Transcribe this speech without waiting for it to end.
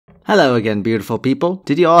Hello again, beautiful people.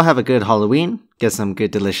 Did you all have a good Halloween? Get some good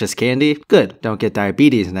delicious candy? Good, don't get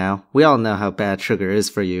diabetes now. We all know how bad sugar is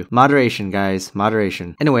for you. Moderation, guys,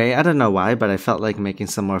 moderation. Anyway, I don't know why, but I felt like making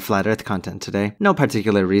some more flat earth content today. No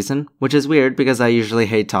particular reason, which is weird because I usually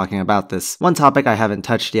hate talking about this. One topic I haven't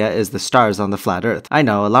touched yet is the stars on the flat earth. I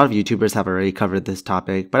know, a lot of YouTubers have already covered this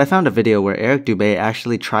topic, but I found a video where Dubay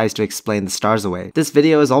actually tries to explain the stars away. This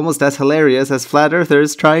video is almost as hilarious as flat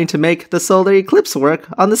earthers trying to make the solar eclipse work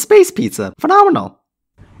on the space pizza. Phenomenal!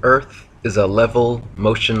 Earth is a level,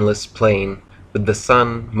 motionless plane with the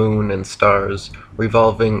sun, moon, and stars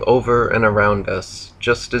revolving over and around us,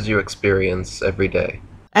 just as you experience every day.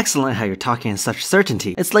 Excellent how you're talking in such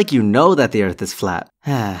certainty. It's like you know that the earth is flat.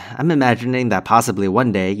 I'm imagining that possibly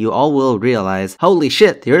one day you all will realize, holy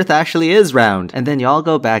shit, the earth actually is round, and then you all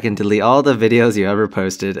go back and delete all the videos you ever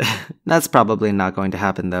posted. That's probably not going to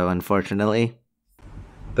happen though, unfortunately.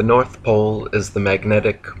 The North Pole is the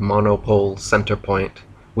magnetic monopole center point,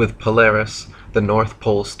 with Polaris, the North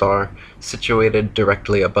Pole star, situated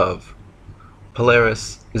directly above.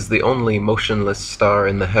 Polaris is the only motionless star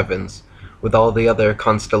in the heavens, with all the other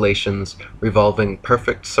constellations revolving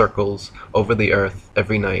perfect circles over the Earth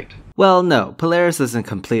every night. Well, no, Polaris isn't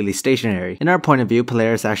completely stationary. In our point of view,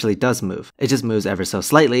 Polaris actually does move. It just moves ever so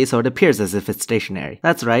slightly, so it appears as if it's stationary.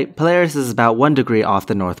 That's right, Polaris is about 1 degree off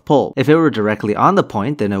the North Pole. If it were directly on the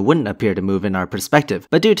point, then it wouldn't appear to move in our perspective.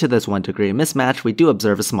 But due to this 1 degree mismatch, we do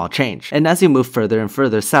observe a small change. And as you move further and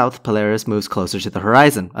further south, Polaris moves closer to the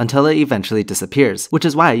horizon, until it eventually disappears, which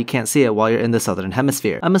is why you can't see it while you're in the southern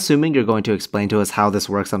hemisphere. I'm assuming you're going to explain to us how this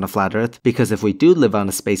works on a flat Earth, because if we do live on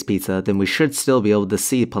a space pizza, then we should still be able to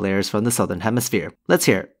see Polaris from the southern hemisphere. Let's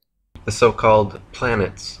hear it. The so-called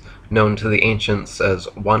planets, known to the ancients as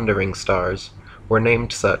wandering stars, were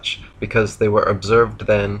named such because they were observed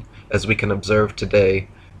then, as we can observe today,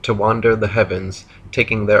 to wander the heavens,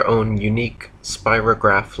 taking their own unique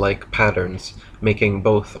spirograph-like patterns, making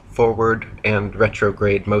both forward and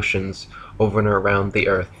retrograde motions over and around the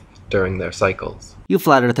Earth during their cycles. You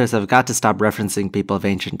flat earthers have got to stop referencing people of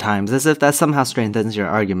ancient times as if that somehow strengthens your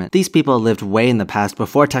argument. These people lived way in the past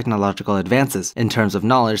before technological advances. In terms of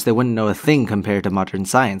knowledge, they wouldn't know a thing compared to modern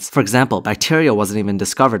science. For example, bacteria wasn't even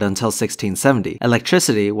discovered until 1670.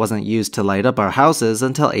 Electricity wasn't used to light up our houses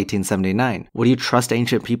until 1879. Would you trust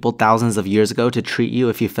ancient people thousands of years ago to treat you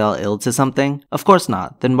if you fell ill to something? Of course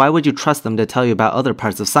not. Then why would you trust them to tell you about other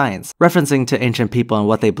parts of science? Referencing to ancient people and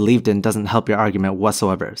what they believed in doesn't help your argument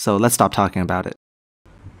whatsoever, so let's stop talking about it.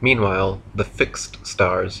 Meanwhile, the fixed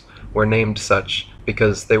stars were named such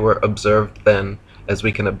because they were observed then, as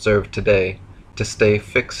we can observe today, to stay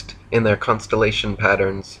fixed in their constellation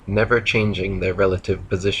patterns, never changing their relative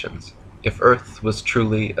positions. If Earth was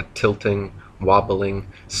truly a tilting, wobbling,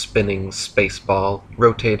 spinning space ball,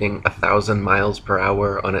 rotating 1,000 miles per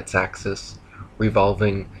hour on its axis,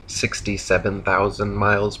 revolving 67,000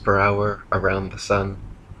 miles per hour around the sun,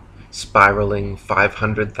 spiraling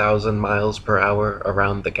 500,000 miles per hour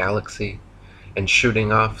around the galaxy, and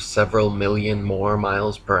shooting off several million more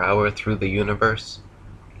miles per hour through the universe,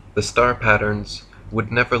 the star patterns would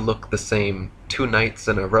never look the same 2 nights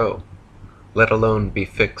in a row, let alone be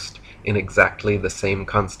fixed in exactly the same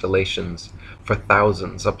constellations for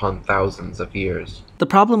thousands upon thousands of years. The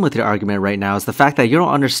problem with your argument right now is the fact that you don't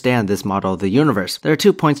understand this model of the universe. There are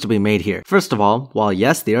 2 points to be made here. First of all, while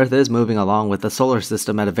yes, the Earth is moving along with the solar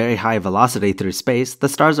system at a very high velocity through space, the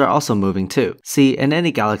stars are also moving too. See, in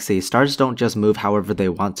any galaxy, stars don't just move however they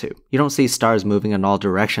want to. You don't see stars moving in all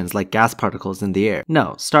directions like gas particles in the air.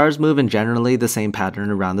 No, stars move in generally the same pattern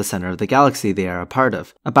around the center of the galaxy they are a part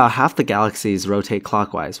of. About half the galaxies rotate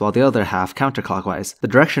clockwise, while the other half counterclockwise. The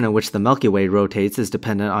direction in which the Milky Way rotates is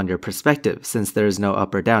dependent on your perspective, since there is no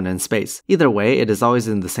up or down in space. Either way, it is always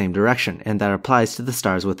in the same direction, and that applies to the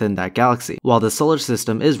stars within that galaxy. While the solar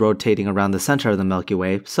system is rotating around the center of the Milky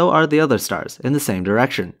Way, so are the other stars, in the same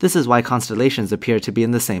direction. This is why constellations appear to be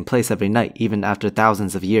in the same place every night, even after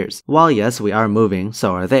thousands of years. While yes, we are moving,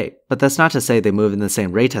 so are they. But that's not to say they move in the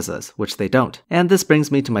same rate as us, which they don't. And this brings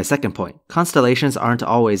me to my second point. Constellations aren't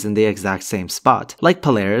always in the exact same spot. Like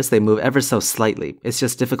Polaris, they move ever so slightly. It's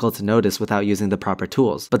just difficult to notice without using the proper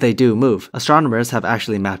tools. But they do move. Astronomers have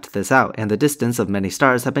actually mapped this out, and the distance of many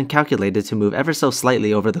stars have been calculated to move ever so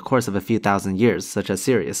slightly over the course of a few thousand years, such as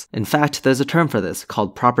Sirius. In fact, there's a term for this,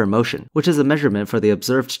 called proper motion, which is a measurement for the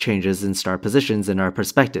observed changes in star positions in our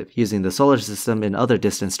perspective, using the solar system and other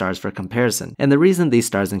distant stars for comparison. And the reason these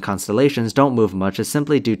stars and constellations don't move much is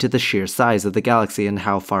simply due to the sheer size of the galaxy and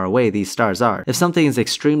how far away these stars are. If something is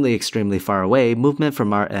extremely far away, movement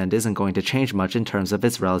from our end isn't going to change much in terms of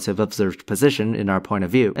its relative observed position in our point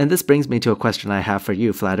of view. And this brings me to a question I have for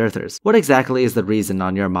you flat earthers. What exactly is the reason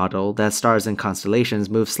on your model that stars and constellations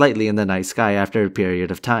move slightly in the night sky after a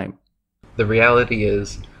period of time? The reality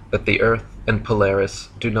is that the Earth and Polaris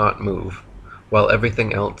do not move, while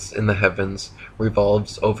everything else in the heavens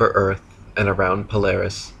revolves over Earth and around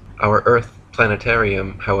Polaris. Our Earth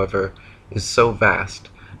planetarium, however, is so vast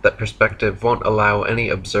that perspective won't allow any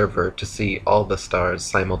observer to see all the stars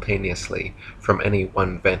simultaneously from any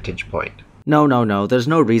one vantage point. No, there's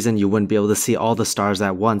no reason you wouldn't be able to see all the stars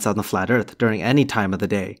at once on the flat Earth during any time of the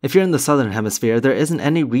day. If you're in the southern hemisphere, there isn't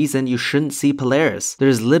any reason you shouldn't see Polaris.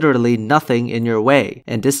 There's literally nothing in your way,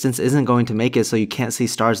 and distance isn't going to make it so you can't see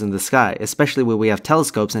stars in the sky, especially when we have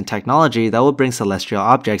telescopes and technology that will bring celestial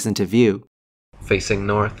objects into view. Facing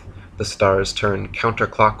north, the stars turn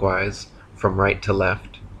counterclockwise from right to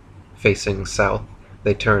left. Facing south,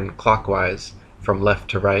 they turn clockwise from left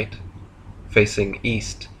to right. Facing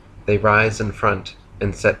east, they rise in front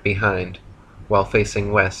and set behind, while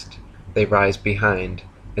facing west, they rise behind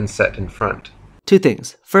and set in front. Two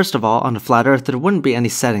things. First of all, on a flat Earth, there wouldn't be any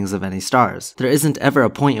settings of any stars. There isn't ever a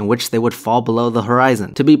point in which they would fall below the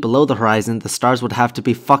horizon. To be below the horizon, the stars would have to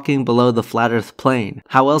be fucking below the flat Earth plane.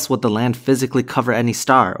 How else would the land physically cover any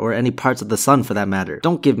star, or any parts of the sun for that matter?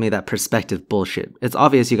 Don't give me that perspective bullshit. It's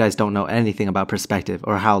obvious you guys don't know anything about perspective,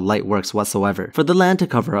 or how light works whatsoever. For the land to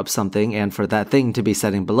cover up something, and for that thing to be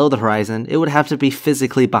setting below the horizon, it would have to be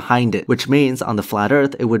physically behind it, which means on the flat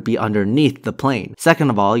Earth, it would be underneath the plane. Second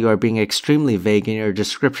of all, you are being extremely vague in your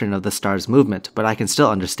description of the star's movement, but I can still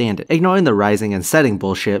understand it. Ignoring the rising and setting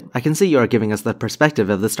bullshit, I can see you are giving us the perspective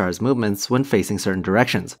of the star's movements when facing certain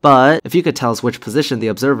directions. But if you could tell us which position the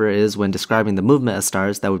observer is when describing the movement of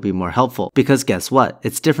stars, that would be more helpful. Because guess what?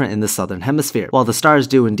 It's different in the southern hemisphere. While the stars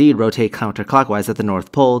do indeed rotate counterclockwise at the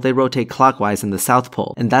North Pole, they rotate clockwise in the South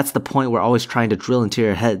Pole. And that's the point we're always trying to drill into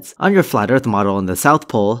your heads. On your flat Earth model in the South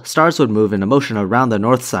Pole, stars would move in a motion around the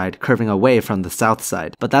north side, curving away from the south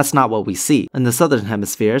side. But that's not what we see. In the southern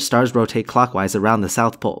hemisphere, stars rotate clockwise around the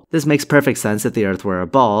South Pole. This makes perfect sense if the Earth were a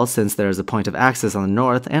ball, since there is a point of axis on the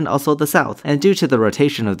north and also the south. And due to the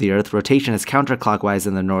rotation of the Earth, rotation is counterclockwise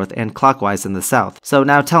in the north and clockwise in the south. So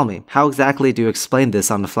now tell me, how exactly do you explain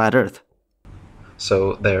this on the flat Earth?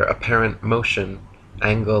 So their apparent motion,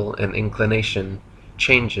 angle, and inclination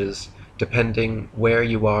changes depending where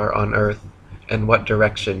you are on Earth and what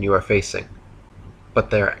direction you are facing.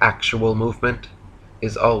 But their actual movement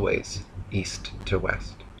is always east to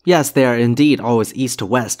west. Yes, they are indeed always east to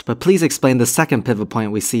west, but please explain the second pivot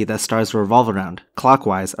point we see that stars revolve around,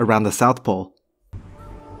 clockwise around the South Pole.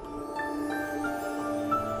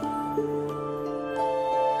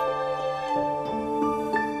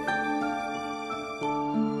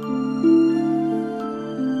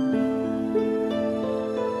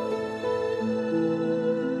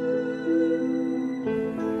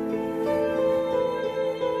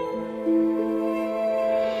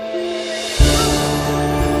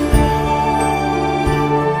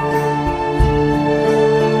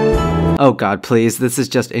 Oh god, please, this is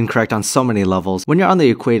just incorrect on so many levels. When you're on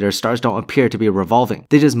the equator, stars don't appear to be revolving.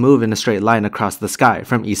 They just move in a straight line across the sky,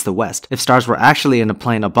 from east to west. If stars were actually in a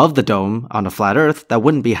plane above the dome, on a flat Earth, that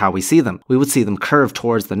wouldn't be how we see them. We would see them curve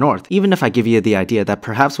towards the north. Even if I give you the idea that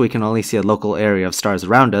perhaps we can only see a local area of stars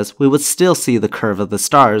around us, we would still see the curve of the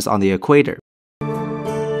stars on the equator.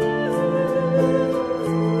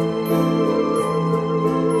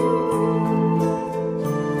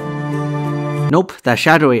 Nope, that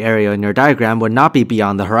shadowy area in your diagram would not be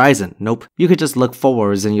beyond the horizon. Nope, you could just look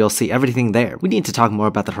forwards and you'll see everything there. We need to talk more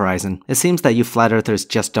about the horizon. It seems that you flat earthers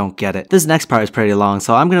just don't get it. This next part is pretty long,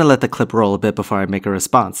 so I'm gonna let the clip roll a bit before I make a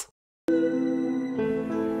response.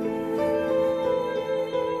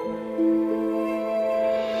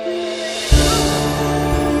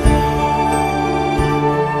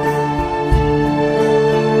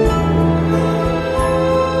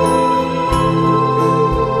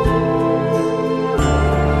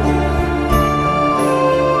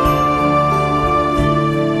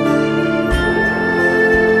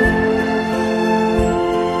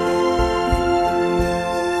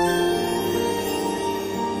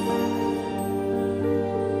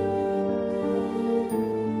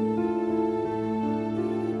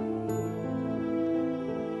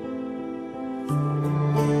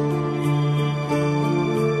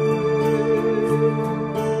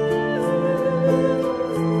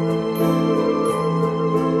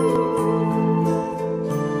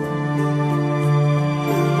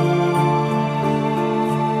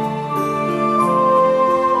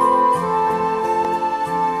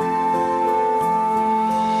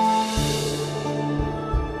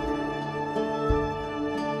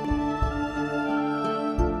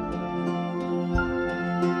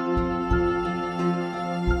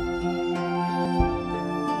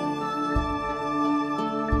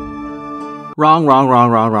 Wrong, wrong,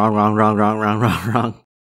 wrong, wrong, wrong, wrong, wrong, wrong, wrong, wrong, wrong.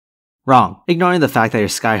 Wrong. Ignoring the fact that your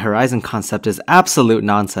sky horizon concept is absolute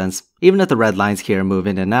nonsense, even if the red lines here move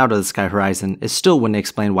in and out of the sky horizon, it still wouldn't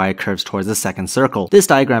explain why it curves towards the second circle. This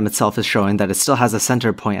diagram itself is showing that it still has a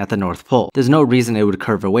center point at the North Pole. There's no reason it would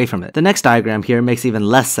curve away from it. The next diagram here makes even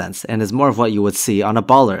less sense, and is more of what you would see on a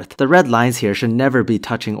ball Earth. The red lines here should never be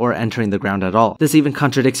touching or entering the ground at all. This even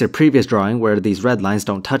contradicts your previous drawing where these red lines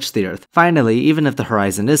don't touch the Earth. Finally, even if the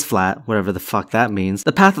horizon is flat, whatever the fuck that means,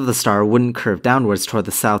 the path of the star wouldn't curve downwards toward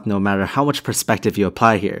the south no matter how much perspective you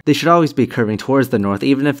apply here. They should always be curving towards the north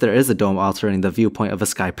even if there is a dome altering the viewpoint of a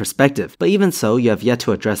sky perspective. But even so, you have yet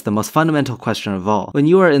to address the most fundamental question of all. When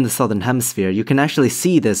you are in the southern hemisphere, you can actually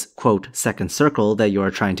see this, quote, second circle that you are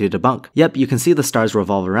trying to debunk. Yep, you can see the stars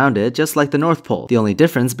revolve around it just like the North Pole, the only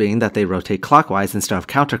difference being that they rotate clockwise instead of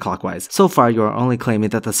counterclockwise. So far, you are only claiming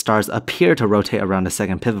that the stars appear to rotate around a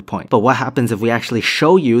second pivot point. But what happens if we actually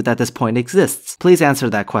show you that this point exists? Please answer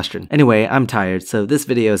that question. Anyway, I'm tired, so this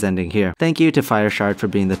video is ending here. Thank you to Fireshard for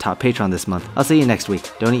being the top patron this month. I'll see you next week.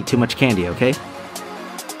 Don't eat too much candy, okay?